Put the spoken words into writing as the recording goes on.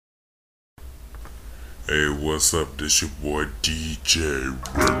Hey, what's up? This your boy DJ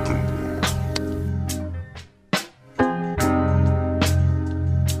WreckAlot.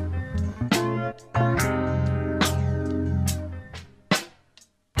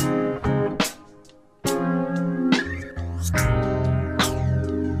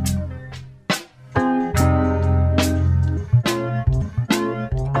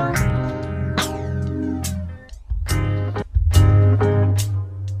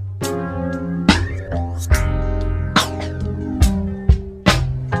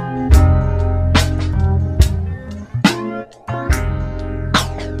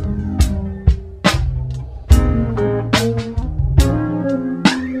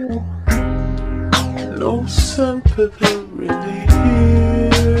 No sympathy really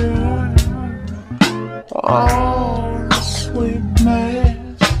here. All the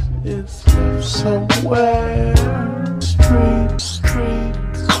sweetness is left somewhere. Streets,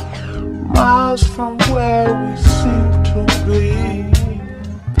 miles from where we seem to be.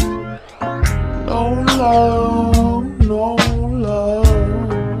 No love, no love.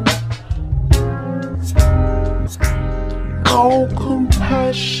 No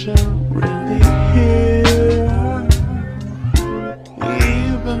compassion really here.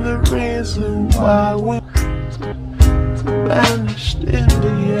 Even the reason why we vanished in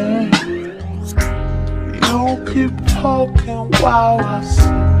the air. You keep talking while I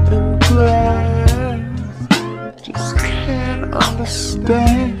sit and glare. Just can't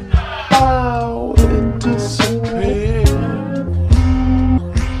understand how it disappeared.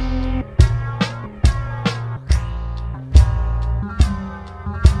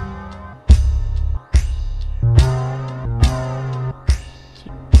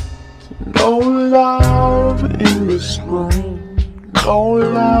 No love in this room, no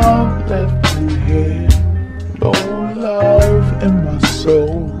love left in here, no love in my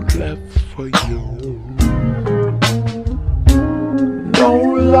soul left for you. No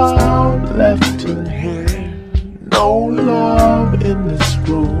love left in here, no love in this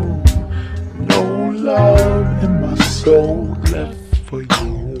room, no love in my soul left for you.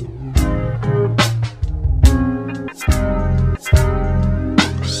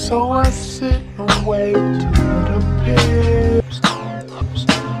 So I sit and wait till it appears.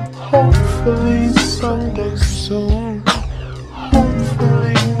 Hopefully someday soon.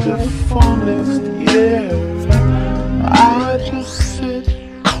 Hopefully before next year. I just sit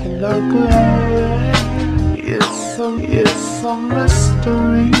in the glare. It's a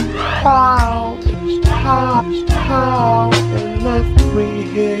mystery how it left me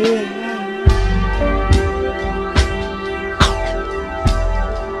here.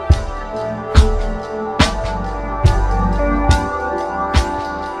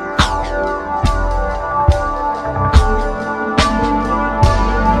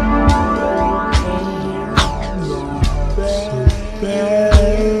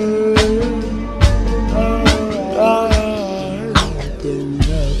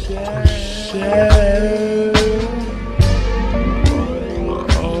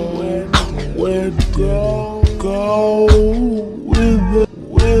 Where go with it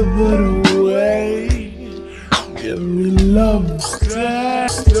away. Give me love instead.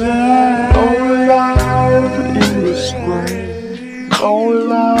 No love in this room, no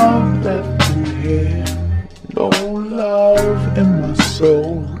love left in here, no love in my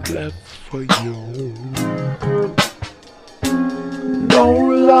soul left for you. No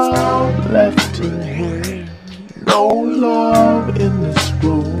love left in here, no love in this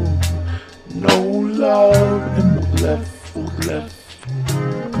room, no love in my left.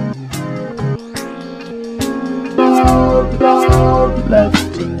 Love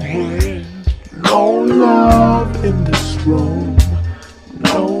left in here, no love in this room,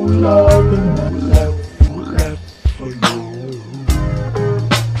 no love in